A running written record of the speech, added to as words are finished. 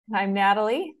I'm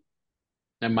Natalie,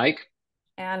 And Mike,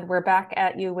 and we're back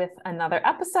at you with another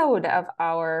episode of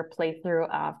our playthrough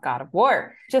of God of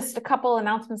War. Just a couple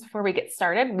announcements before we get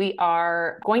started. We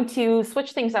are going to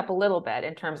switch things up a little bit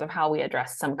in terms of how we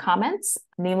address some comments.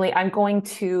 Namely, I'm going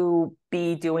to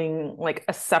be doing like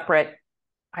a separate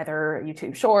either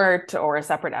YouTube short or a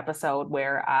separate episode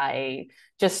where I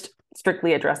just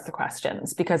strictly address the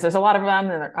questions because there's a lot of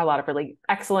them and there are a lot of really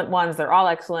excellent ones. They're all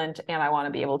excellent, and I want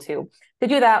to be able to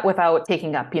do that without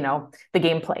taking up, the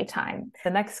gameplay time.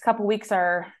 The next couple weeks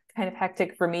are kind of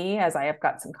hectic for me as I have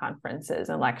got some conferences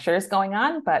and lectures going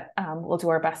on, but we'll do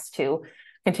our best to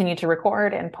continue to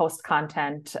record and post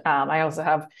content. I also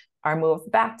have our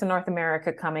move back to North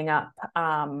America coming up.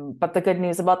 But the good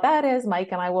news about that is Mike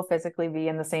and I will physically be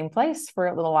in the same place for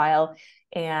a little while,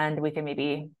 and we can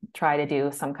maybe try to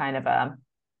do some kind of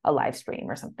a live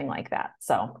stream or something like that.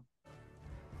 So,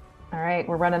 all right,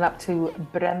 we're running up to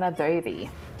Brenna.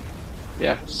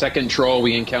 yeah, second troll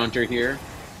we encounter here.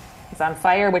 He's on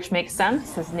fire, which makes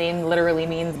sense. His name literally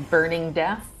means burning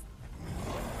death.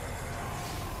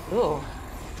 Ooh.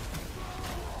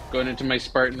 Going into my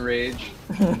Spartan rage.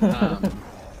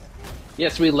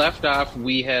 Yes, we left off.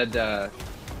 We had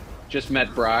just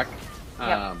met Brock,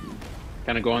 Yep.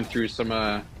 kind of going through some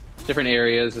different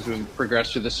areas as we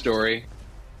progress through the story.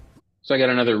 So I got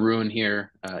another rune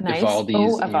here, Nice. Oh,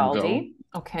 Ivaldi's anvil. Avaldi.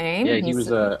 Okay. Yeah, he was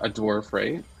a dwarf,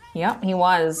 right? Yep, he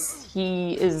was.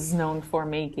 He is known for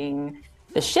making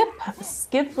the ship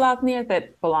Skidbladnir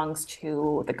that belongs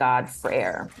to the god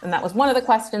Freyr. And that was one of the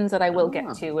questions that I will get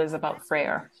Ah. to is about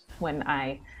Freyr when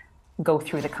I go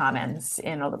through the comments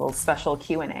in a little special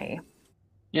Q&A.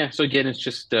 Yeah, so again, it's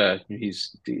just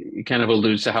he kind of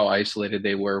alludes to how isolated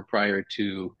they were prior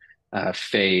to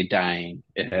Faye dying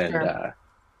and Sure.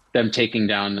 them taking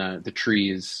down the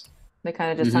trees. They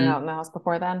kind of just hung Hmm. out in the house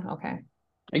before then. Okay.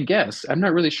 I guess I'm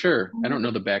not really sure. I don't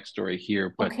know the backstory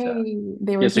here, but Okay.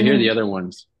 They were yeah. So here are the other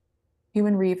ones.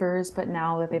 human reavers, but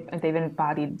now that they've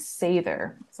embodied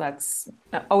Sather. So that's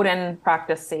Odin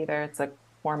practiced Sather. It's a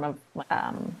form of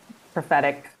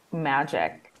prophetic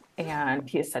magic, and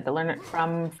he is said to learn it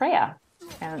from Freya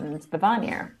and the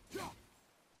Vanir.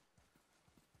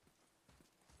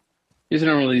 These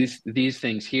are only these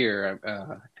things here.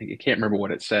 I can't remember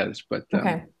what it says, but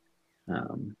Okay.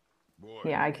 um,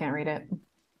 Yeah, I can't read it.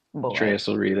 Boy. Atreus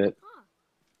will read it.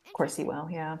 Of course he will,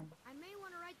 yeah.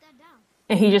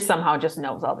 And he just somehow just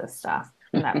knows all this stuff.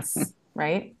 And that's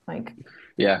right. Like,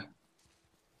 Yeah,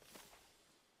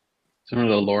 some of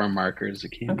the lore markers. I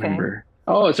can't okay. remember.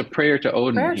 Oh, it's a prayer to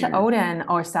Odin Prayer to here. Odin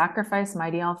or sacrifice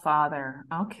mighty All Father.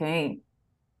 Okay.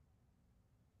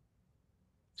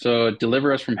 So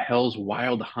deliver us from hell's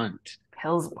wild hunt.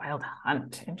 Hell's Wild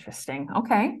Hunt. Interesting.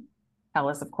 Okay. Hell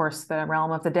is, of course, the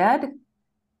realm of the dead.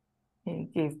 He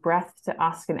gave breath to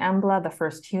Osk and Embla, the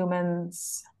first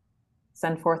humans.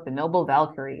 Send forth the noble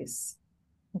Valkyries,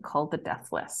 called the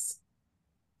Deathless.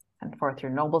 Send forth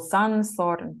your noble sons,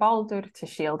 Thor and Baldur, to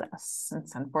shield us, and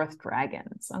send forth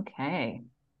dragons. Okay.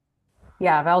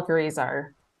 Yeah, Valkyries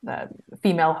are the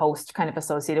female host kind of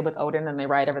associated with Odin, and they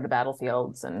ride over the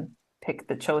battlefields and pick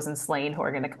the chosen slain who are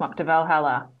going to come up to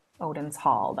Valhalla, Odin's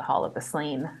hall, the hall of the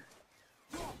slain.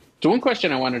 So one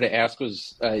question I wanted to ask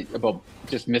was about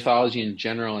just mythology in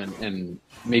general and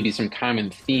maybe some common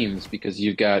themes because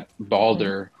you've got Mm-hmm.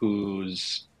 Balder,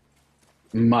 whose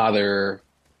mother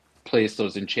placed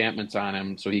those enchantments on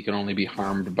him so he can only be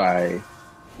harmed by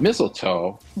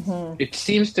mistletoe. Mm-hmm. It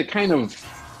seems to kind of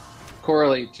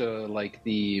correlate to like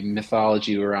the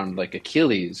mythology around like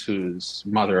Achilles, whose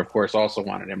mother, of course, also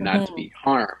wanted him not to Mm-hmm. be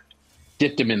harmed,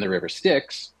 dipped him in the river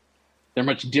Styx. They're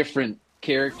much different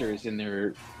characters in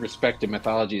their respective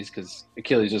mythologies because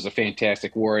Achilles is a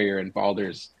fantastic warrior and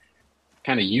Baldur's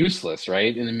kind of useless,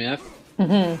 right, in the myth,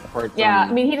 Mm-hmm. apart Yeah, I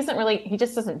from mean, he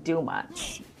just doesn't do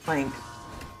much. Like,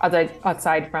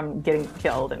 outside from getting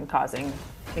killed and causing,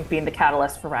 like, being the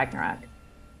catalyst for Ragnarok.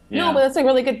 No, but yeah. that's a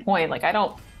really good point.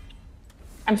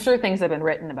 I'm sure things have been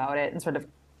written about it in sort of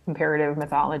comparative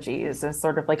mythologies as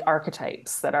sort of like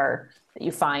archetypes that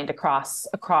you find across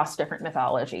different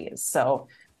mythologies. So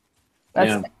that's,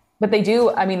 Yeah. but they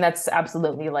do, I mean, that's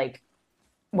absolutely like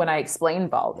when I explain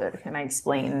Baldur and I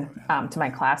explain to my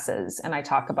classes and I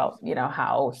talk about,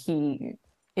 how he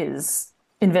is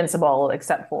invincible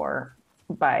except for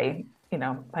by,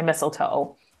 by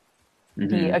mistletoe.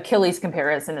 The Hmm. Achilles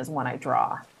comparison is one I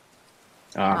draw.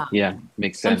 Yeah,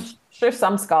 makes I'm sense. sure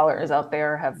some scholars out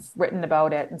there have written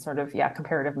about it and sort of, yeah,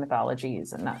 comparative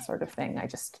mythologies and that sort of thing.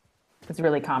 It's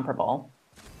really comparable.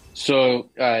 So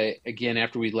again,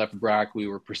 after we left Brock, we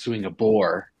were pursuing a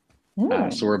boar. So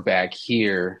Hmm. we're back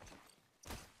here.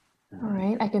 All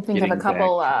right, I can think of a Getting back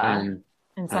couple, and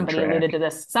on somebody alluded track. to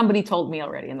this. Somebody told me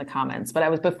already in the comments, but I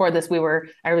was before this.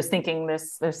 I was thinking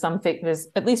there's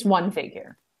at least one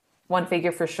figure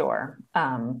for sure,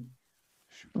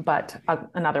 but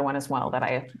another one as well that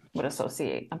I would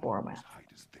associate a boar with.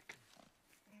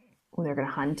 When they're going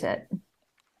to hunt it,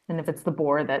 and if it's the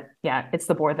boar that, yeah, it's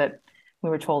the boar that we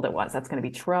were told it was. That's going to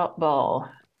be trouble.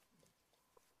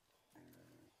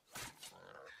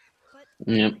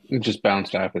 Yeah, it just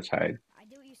bounced off its hide. I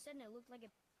did what you said and it looked like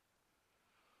it.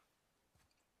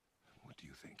 What do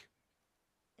you think?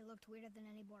 It looked weirder than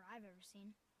any boar I've ever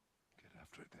seen. Get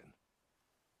after it then.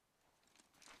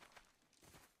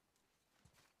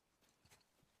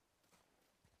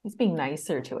 He's being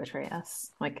nicer to Atreus,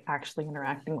 like actually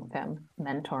interacting with him,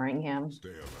 mentoring him. Stay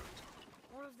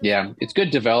alert. Yeah, it's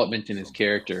good development in his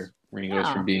character where he goes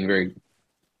Yeah. from being very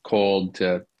cold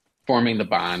to forming the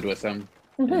bond with him.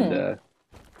 And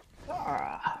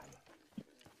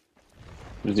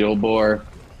there's the old boar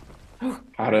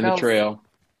out on the trail.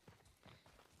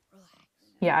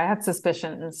 Yeah, I had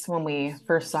suspicions when we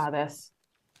first saw this.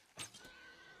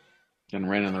 And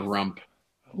ran in the rump.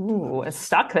 Ooh, it's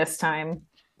stuck this time.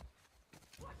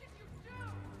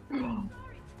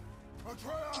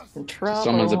 In trouble.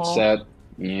 Someone's upset.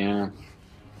 Yeah.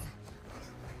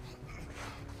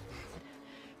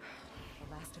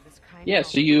 Yeah,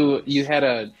 so you had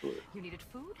a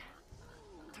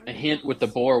hint with the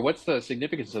boar. What's the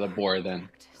significance of the boar then?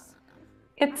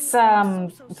 It's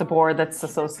a boar that's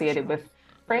associated with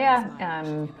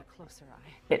Freya.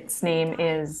 Its name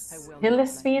is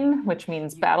Hildisvin, which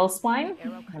means battle swine,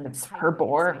 and it's her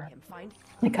boar.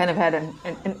 I kind of had an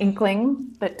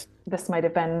inkling that this might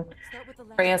have been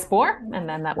Freya's boar, and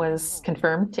then that was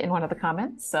confirmed in one of the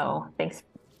comments. So thanks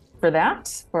for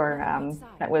that.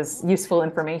 That was useful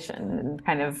information and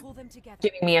kind of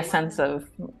giving me a sense of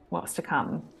what's to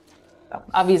come. So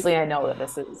obviously, I know that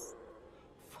this is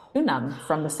Unam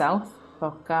from the south,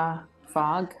 Boca,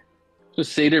 fog. So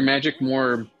satyr magic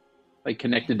more like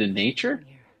connected to nature?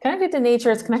 Connected to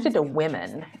nature, it's connected to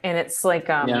women, and it's like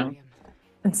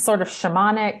it's sort of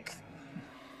shamanic.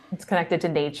 It's connected to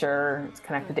nature. It's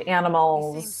connected to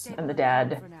animals and the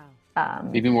dead.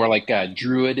 Maybe more like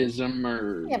druidism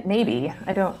or Yeah, maybe.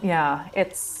 I don't. Yeah,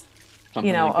 it's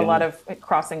something like a that. lot of it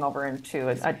crossing over into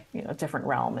a different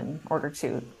realm in order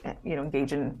to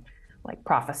engage in like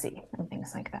prophecy and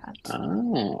things like that.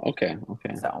 Oh, okay.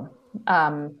 So,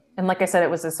 and like I said, it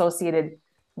was associated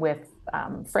with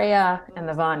Freya and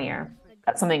the Vanir.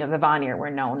 That's something that the Vanir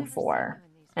were known for.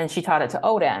 And she taught it to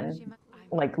Odin.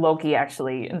 Like Loki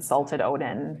actually insulted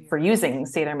Odin for using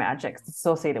satyr magic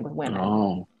associated with women.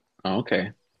 Oh,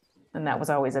 okay. And that was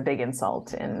always a big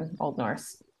insult in Old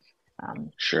Norse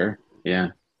Sure. Yeah.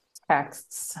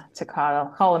 texts to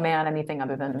call a man anything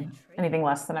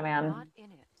less than a man. Not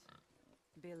in it,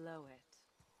 below it.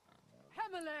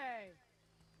 Hemele!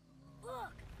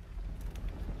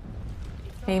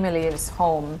 Family is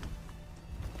home.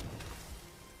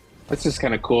 This is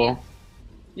kind of cool.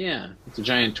 Yeah, it's a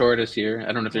giant tortoise here.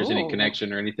 I don't know if there's any Ooh.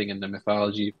 connection or anything in the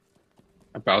mythology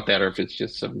about that, or if it's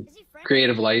just some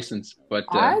creative license. But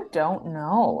I don't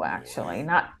know, actually.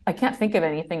 I can't think of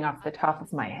anything off the top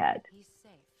of my head,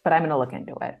 but I'm going to look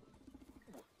into it.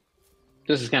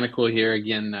 this is kind of cool here.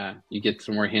 Again, you get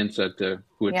some more hints at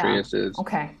who Atreus is.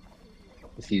 Okay.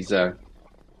 He's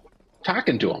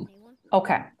talking to him.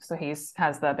 Okay. So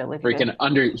has the ability Or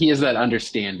he has that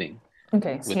understanding.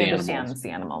 Okay, so with he animals. understands the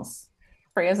animals.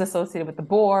 Freya's associated with the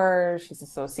boar. She's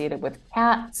associated with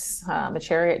cats, a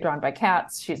chariot drawn by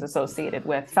cats. She's associated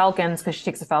with falcons because she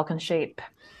takes a falcon shape.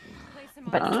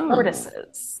 But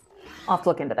tortoises, I'll have to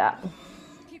look into that.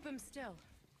 Keep him still.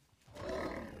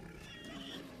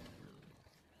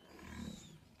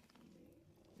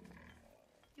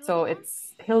 So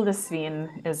it's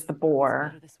Hildisvin is the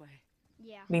boar, This way.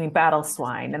 Yeah. meaning battle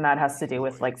swine, and that has to do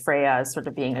with like Freya as sort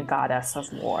of being a goddess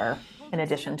of war, in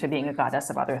addition to being a goddess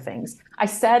of other things. I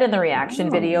said in the reaction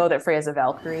video that Freya's a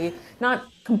Valkyrie, not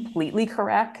completely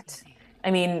correct. I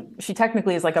mean, she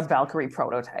technically is like a Valkyrie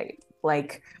prototype,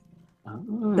 like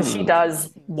she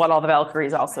does what all the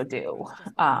Valkyries also do,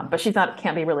 but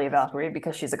can't be really a Valkyrie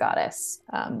because she's a goddess.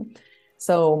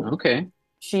 Okay.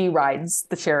 She rides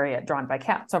the chariot drawn by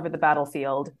cats over the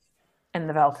battlefield, and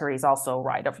the Valkyries also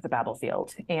ride over the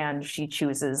battlefield. And she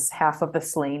chooses half of the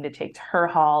slain to take to her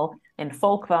hall in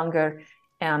Folkvangr,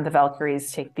 and the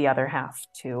Valkyries take the other half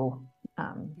to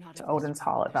Odin's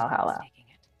hall at Valhalla.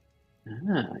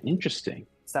 Interesting.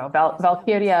 So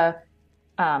Valkyria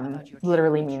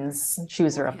literally means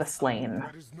chooser of the slain.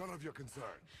 That is none of your concern.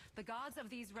 The gods of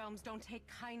these realms don't take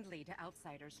kindly to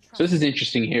outsiders. So this is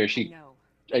interesting here. She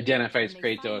identifies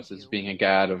Kratos as being a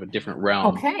god of a different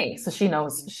realm. Okay, so she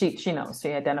knows. She knows.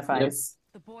 She identifies.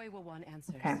 The boy will want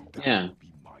answers. Okay. That Yeah. will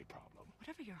be my problem.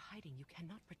 Whatever you're hiding, you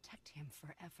cannot protect him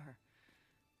forever.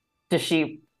 Does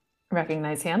she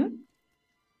recognize him?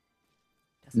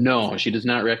 Doesn't No, matter. she does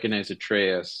not recognize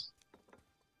Atreus,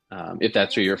 if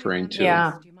that's who you're referring to.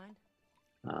 Yeah. Do you mind?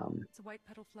 Um, It's a white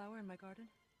petal flower in my garden.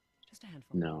 Just a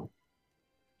handful. no.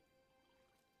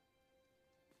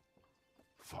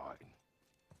 Fine.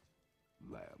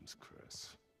 Lamb's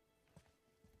curse.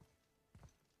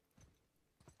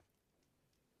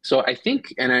 So I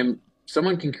think, and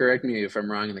someone can correct me if I'm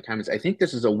wrong in the comments, I think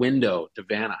this is a window to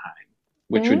Vanaheim,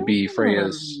 which would be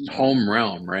Freya's home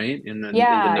realm, right? In the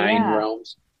Yeah, nine yeah.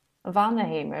 realms.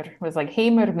 Vanaheimr was like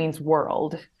Heimr means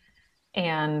world,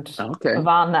 and Okay.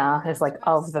 Vana is like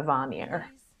of the Vanir.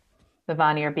 The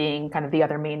Vanir being kind of the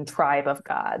other main tribe of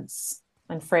gods.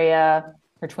 And Freya,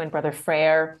 her twin brother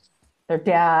Freyr, their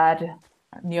dad,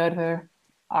 Njörður,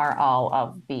 are all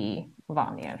of the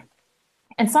Vanir.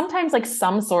 And sometimes, like,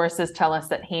 some sources tell us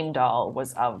that Heimdall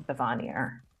was of the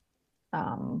Vanir.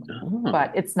 Oh.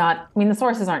 But it's not, I mean, the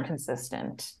sources aren't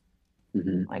consistent.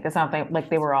 Mhm. Like, it's not like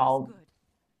they were all Good.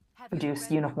 Have you produced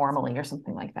read uniformly or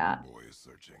something like that. Boy is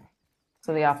searching.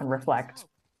 So they often reflect Salve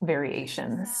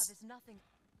variations. is nothing.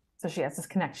 So she has this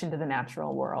connection to the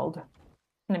natural world.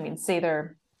 And I mean,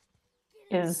 Seidr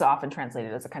is often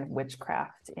translated as a kind of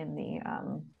witchcraft in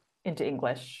the into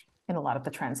English in a lot of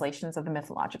the translations of the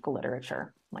mythological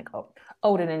literature. Like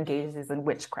Odin engages in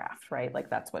witchcraft, right? Like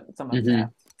that's what some of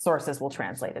the sources will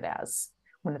translate it as.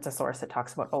 When it's a source that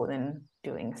talks about Odin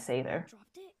doing Seidr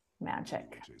Dropped it?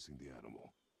 magic. Chasing the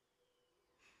animal.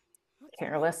 What's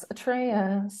Careless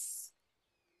Atreus.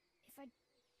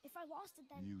 If I lost it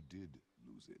then You did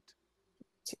lose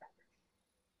it.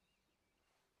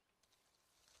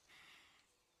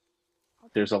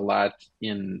 There's a lot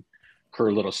in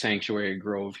her little sanctuary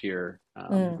grove here.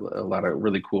 A lot of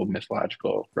really cool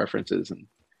mythological references and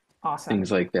Awesome.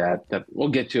 things like that we'll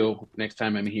get to next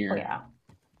time I'm here. Oh yeah.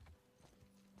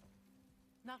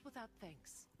 Not without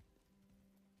thanks.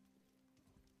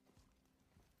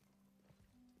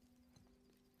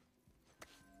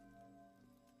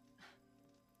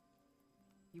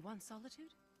 You want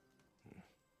solitude?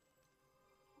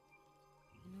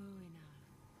 Luina.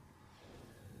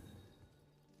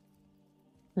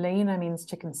 Lena means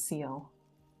to conceal.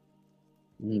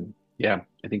 Mm. Yeah,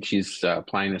 I think she's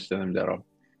applying this to them.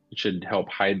 It should help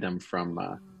hide them from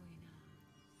Luina.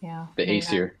 Yeah. the Lena.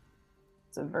 Aesir.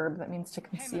 It's a verb that means to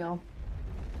conceal.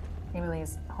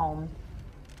 Emily's home.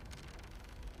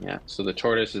 Yeah, so the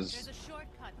tortoise There's is a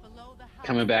shortcut below the house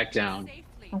coming back that leads down.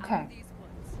 safely Okay. out of these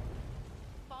woods.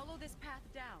 Follow this path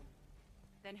down,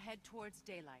 then head towards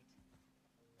daylight.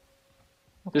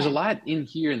 There's a Okay. lot in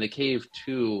here in the cave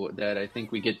too that I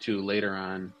think we get to later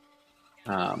on.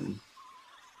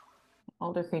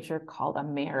 Older creature called a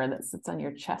mare that sits on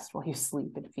your chest while you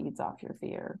sleep and feeds off your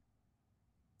fear.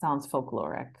 Sounds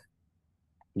folkloric.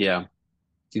 Yeah,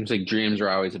 seems like dreams are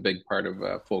always a big part of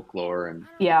folklore, and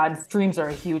Yeah, and dreams are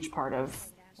a huge part of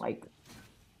like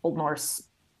Old Norse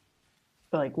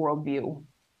like worldview.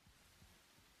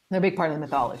 They're a big part of the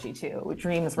mythology too.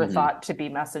 Dreams were thought to be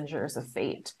messengers of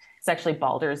fate. It's actually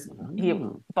Baldur's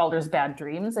bad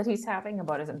dreams that he's having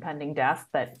about his impending death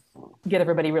that get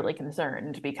everybody really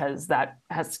concerned because that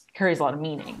carries a lot of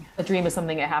meaning. A dream is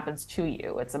something that happens to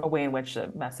you. It's a way in which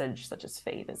a message such as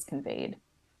fate is conveyed.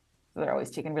 So they're always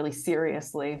taken really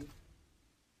seriously.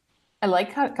 I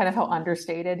like how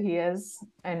understated he is,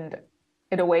 and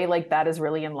in a way like that is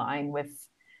really in line with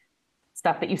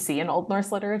stuff that you see in Old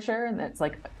Norse literature, and it's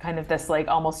like kind of this like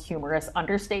almost humorous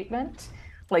understatement.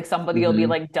 Like somebody will be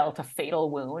like dealt a fatal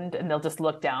wound and they'll just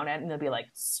look down at it and they'll be like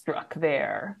struck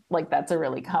there. Like that's a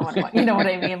really common one. You know what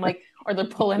I mean? Like, or they'll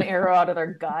pull an arrow out of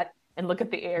their gut and look at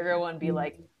the arrow and be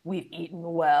like, we've eaten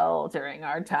well during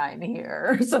our time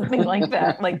here, or something like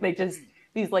that. Like they just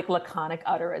these like laconic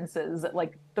utterances at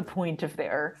like the point of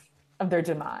their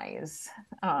demise.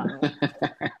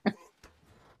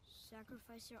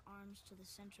 sacrifice your arms to the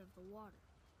center of the water.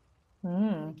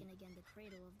 Hmm. Awaken again the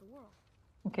cradle of the world.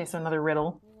 Okay, so another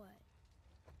riddle. What?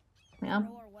 Yeah.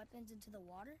 Throw our weapons into the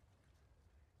water?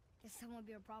 Guess that won't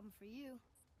be a problem for you.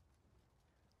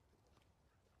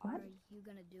 What? Are you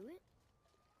gonna do it?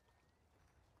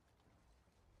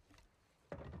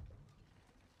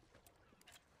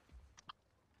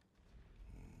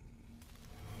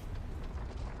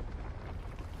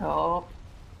 Oh,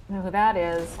 know who that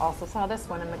is. Also saw this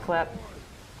one in the clip.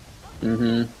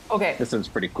 Okay, This one's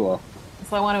pretty cool.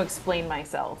 so I want to explain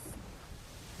myself.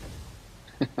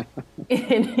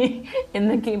 In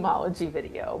the Gameology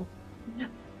video,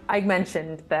 I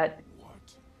mentioned that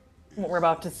what we're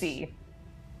about to see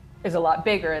is a lot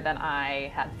bigger than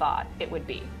I had thought it would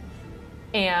be.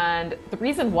 And the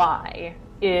reason why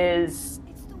is,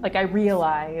 like, I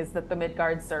realize that the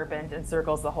Midgard serpent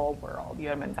encircles the whole world,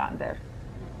 Jörmungandr.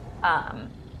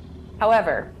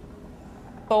 However,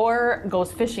 Thor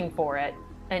goes fishing for it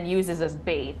and uses as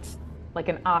bait, like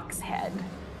an ox head.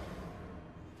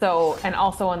 So, and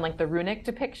also in like the runic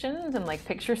depictions and like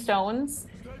picture stones,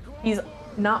 he's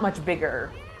not much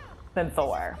bigger than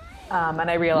Thor. And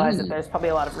I realize that there's probably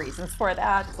a lot of reasons for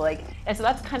that. Like, and so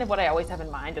that's kind of what I always have in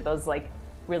mind are those like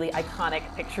really iconic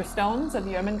picture stones of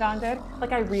Jörmungandr.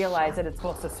 Like I realize that it's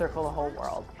supposed to circle the whole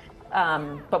world.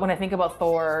 But when I think about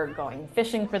Thor going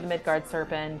fishing for the Midgard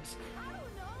serpent,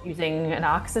 using an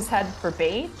ox's head for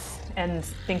bait, and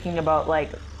thinking about like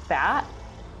that,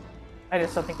 I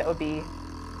just don't think that would be,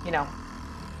 you know,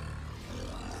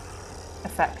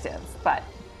 effective. But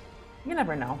you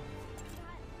never know.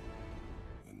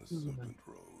 And the serpent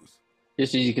rose.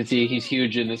 Just as you can see, he's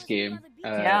huge in this game,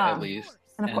 Yeah. at least.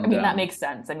 And of course, I mean, that makes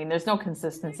sense. I mean, there's no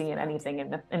consistency in anything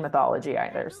in mythology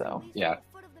either. So Yeah.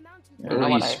 I don't know Or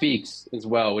he what I- speaks as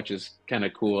well, which is kind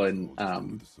of cool. And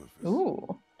The surface.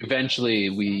 Ooh. eventually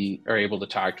we are able to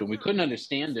talk to him. We couldn't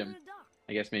understand him,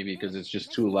 I guess maybe because it's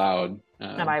just too loud.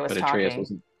 And I was but Atreus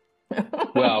talking.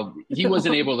 wasn't. Well, he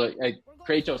wasn't able to.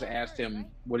 Kratos asked him,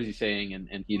 "What is he saying?"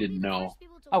 and he didn't know.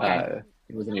 Okay.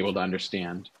 He wasn't able to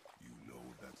understand. You know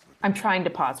that's the I'm trying to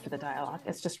pause for the dialogue.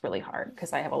 It's just really hard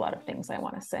because I have a lot of things I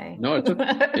want to say. No, it's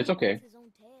okay. His own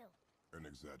tail. an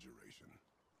exaggeration.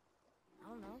 I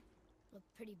don't know.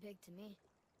 Looked pretty big to me.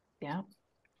 Yeah.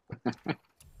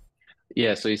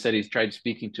 Yeah, so he said he's tried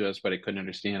speaking to us, but I couldn't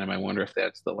understand him. I wonder if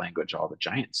that's the language all the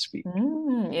giants speak.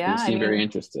 Yeah. He I seemed very mean,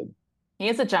 interested. he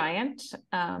is a giant.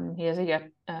 He is a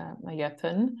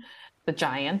Jötun, the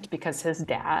giant, because his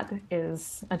dad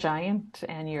is a giant,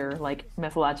 and your like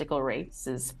mythological race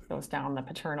goes down the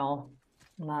paternal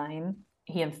line.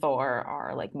 He and Thor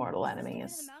are like mortal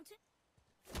enemies.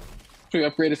 So we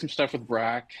upgraded some stuff with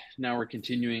Brock. Now we're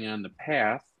continuing on the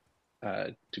path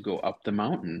to go up the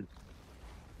mountain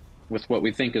with what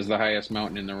we think is the highest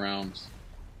mountain in the realms.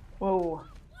 Whoa.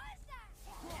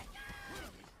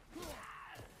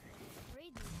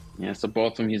 Yeah, so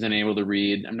both of them he's unable to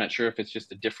read. I'm not sure if it's just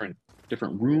the different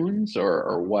runes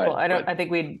or what. Well, I don't. but I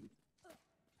think we'd.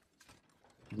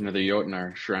 another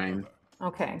Jotnar shrine.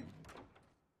 Okay.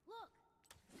 Look,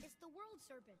 it's the world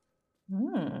serpent.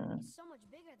 Hmm. It's so much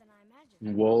bigger than I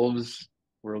imagined. Wolves,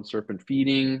 world serpent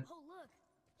feeding. Oh, look.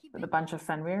 He With a bit bunch me. of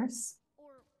Fenrirs.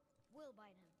 Or will bite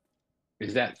him.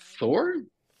 Is that Thor?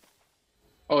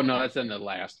 Oh no, that's in the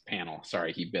last panel.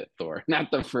 Sorry, he bit Thor,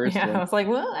 not the first Yeah, I one. was like,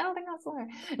 well, I don't think that's Thor.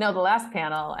 No, the last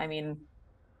panel, I mean,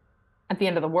 at the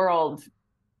end of the world,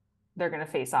 they're going to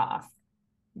face off.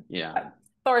 Yeah,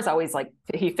 Thor's always like,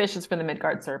 he fishes for the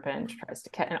Midgard serpent, tries to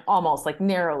catch, and almost like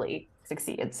narrowly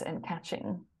succeeds in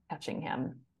catching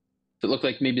him. so it looked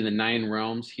like maybe the 9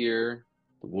 realms here.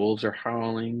 The wolves are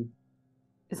howling.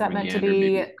 Is that meant to Jörmungandr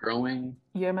be maybe growing?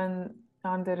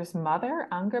 Jörmungandr's mother,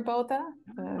 Angrboda,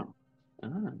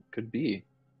 Could be.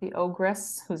 the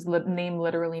ogress, whose name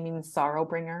literally means sorrow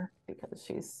bringer, because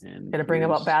she's And going to bring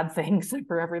about here's- bad things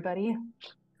for everybody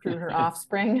through her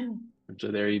offspring. So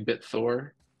there he bit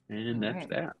Thor, and that's Right.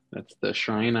 that. That's the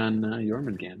shrine on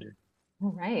Jörmungandr.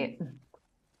 All right.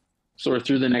 So we're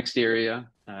through the next area,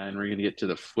 and we're going to get to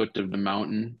the foot of the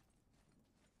mountain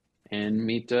and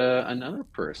meet another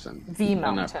person. The Well,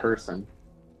 not mountain. person.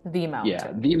 The mountain.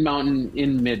 Yeah, the mountain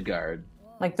in Midgard.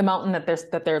 Like the mountain that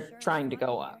they're trying to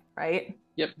go up, right?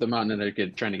 Yep, the mountain that they're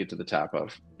trying to get to the top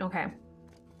of. Okay.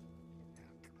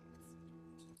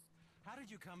 How did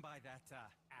you come by that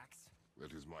axe?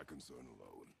 That is my concern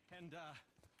alone. And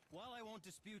while I won't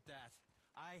dispute that,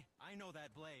 I know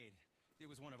that blade. It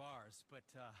was one of ours, but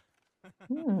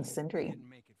Sindri. didn't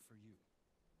make it for you.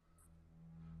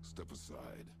 Step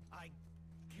aside. I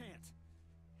can't.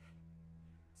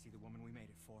 See, the woman we made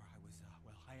it for,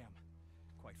 I am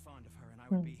quite fond of her, and I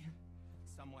would be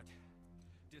somewhat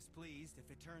displeased if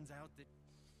it turns out that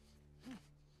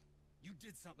you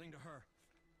did something to her.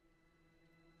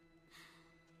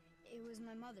 It was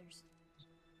my mother's.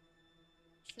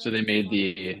 So they made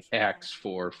the axe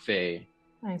for Faye.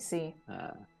 I see.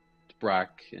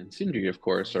 Brock and Sindri, of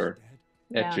course, are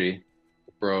Yeah. actually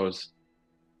bros.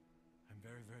 I'm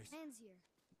very, very sorry. Hands here.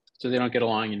 So they don't get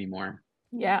along anymore.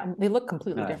 Yeah, they look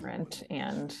completely Uh, different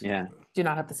and Yeah. do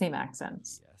not have the same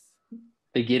accents. Yes.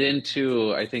 They get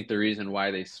into, I think, the reason why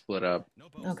they split up No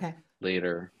boast. Okay.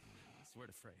 later. I swear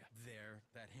to Freya. There,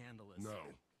 that handle is No.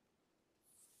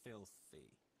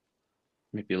 filthy.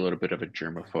 Maybe a little bit of a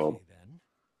germaphobe. Okay, then.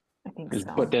 I think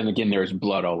so. But then again, there's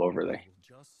blood all over the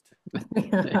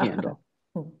handle.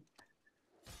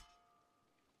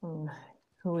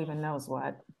 Who even knows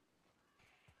what?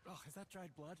 Oh, is that dried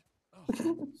blood? Oh,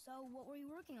 So, what were you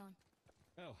working on?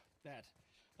 oh, that.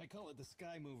 I call it the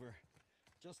Sky Mover.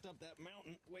 Just up that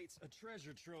mountain waits a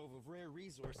treasure trove of rare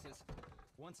resources.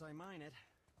 Once I mine it,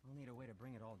 I'll need a way to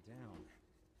bring it all down.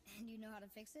 And you know how to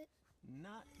fix it?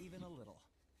 Not even a little.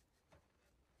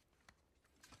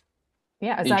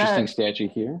 Yeah, Interesting statue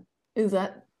here. is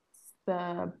that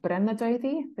the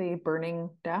Brennadoithi, the burning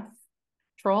death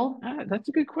troll? That's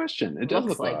a good question. It does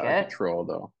Looks look like like a it. troll,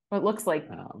 though. It looks like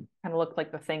kind of looked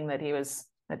like the thing that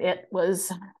it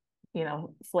was,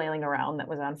 flailing around that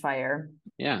was on fire.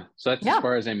 Yeah, so that's as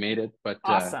far as I made it, but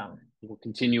Awesome. we'll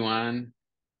continue on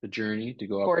the journey to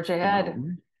go up Forge the ahead.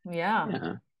 mountain.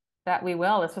 Yeah, that we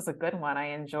will. This was a good one. I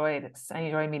enjoyed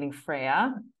meeting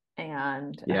Freya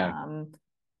and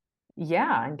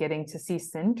and getting to see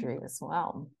Sindri as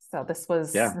well. So this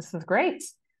was great.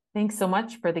 Thanks so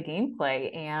much for the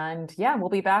gameplay. And we'll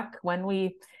be back when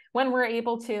we're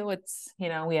able to. It's,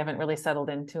 we haven't really settled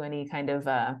into any kind of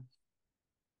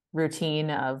routine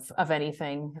of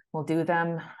anything. We'll do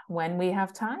them when we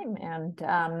have time, and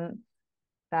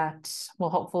that will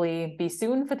hopefully be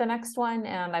soon for the next one.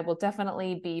 And I will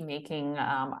definitely be making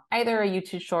either a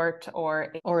YouTube short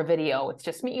or a video. It's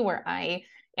just me where I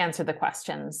answer the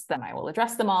questions, then I will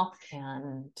address them all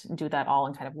and do that all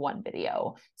in kind of one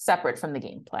video separate from the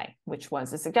gameplay, which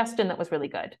was a suggestion that was really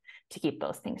good, to keep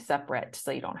those things separate. So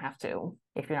you don't have to,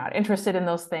 if you're not interested in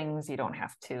those things, you don't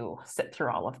have to sit through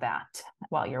all of that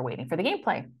while you're waiting for the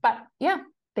gameplay. But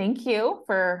thank you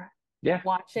for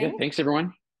watching. Yeah, thanks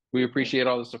everyone. We appreciate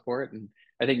all the support, and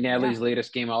I think Natalie's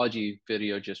latest gameology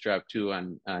video just dropped too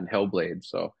on Hellblade.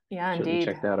 So indeed,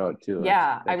 check that out too.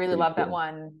 That's I really love cool. that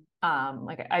one.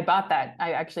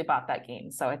 I actually bought that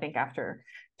game. So I think after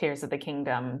Tears of the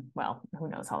Kingdom, well, who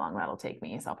knows how long that'll take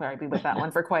me. So I'll probably be with that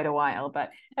one for quite a while. But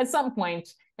at some point,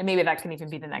 and maybe that can even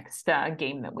be the next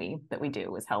game that we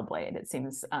do, is Hellblade. It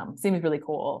seems really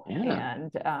cool. Yeah.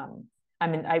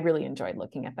 And I really enjoyed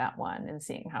looking at that one and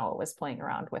seeing how it was playing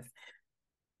around with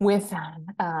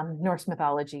Norse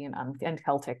mythology and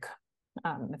Celtic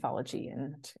mythology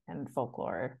and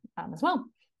folklore as well.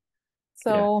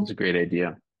 So it's a great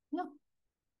idea. Yeah.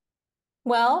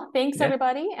 Well, thanks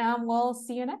everybody, and we'll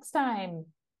see you next time.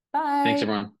 Bye. Thanks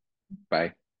everyone.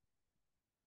 Bye.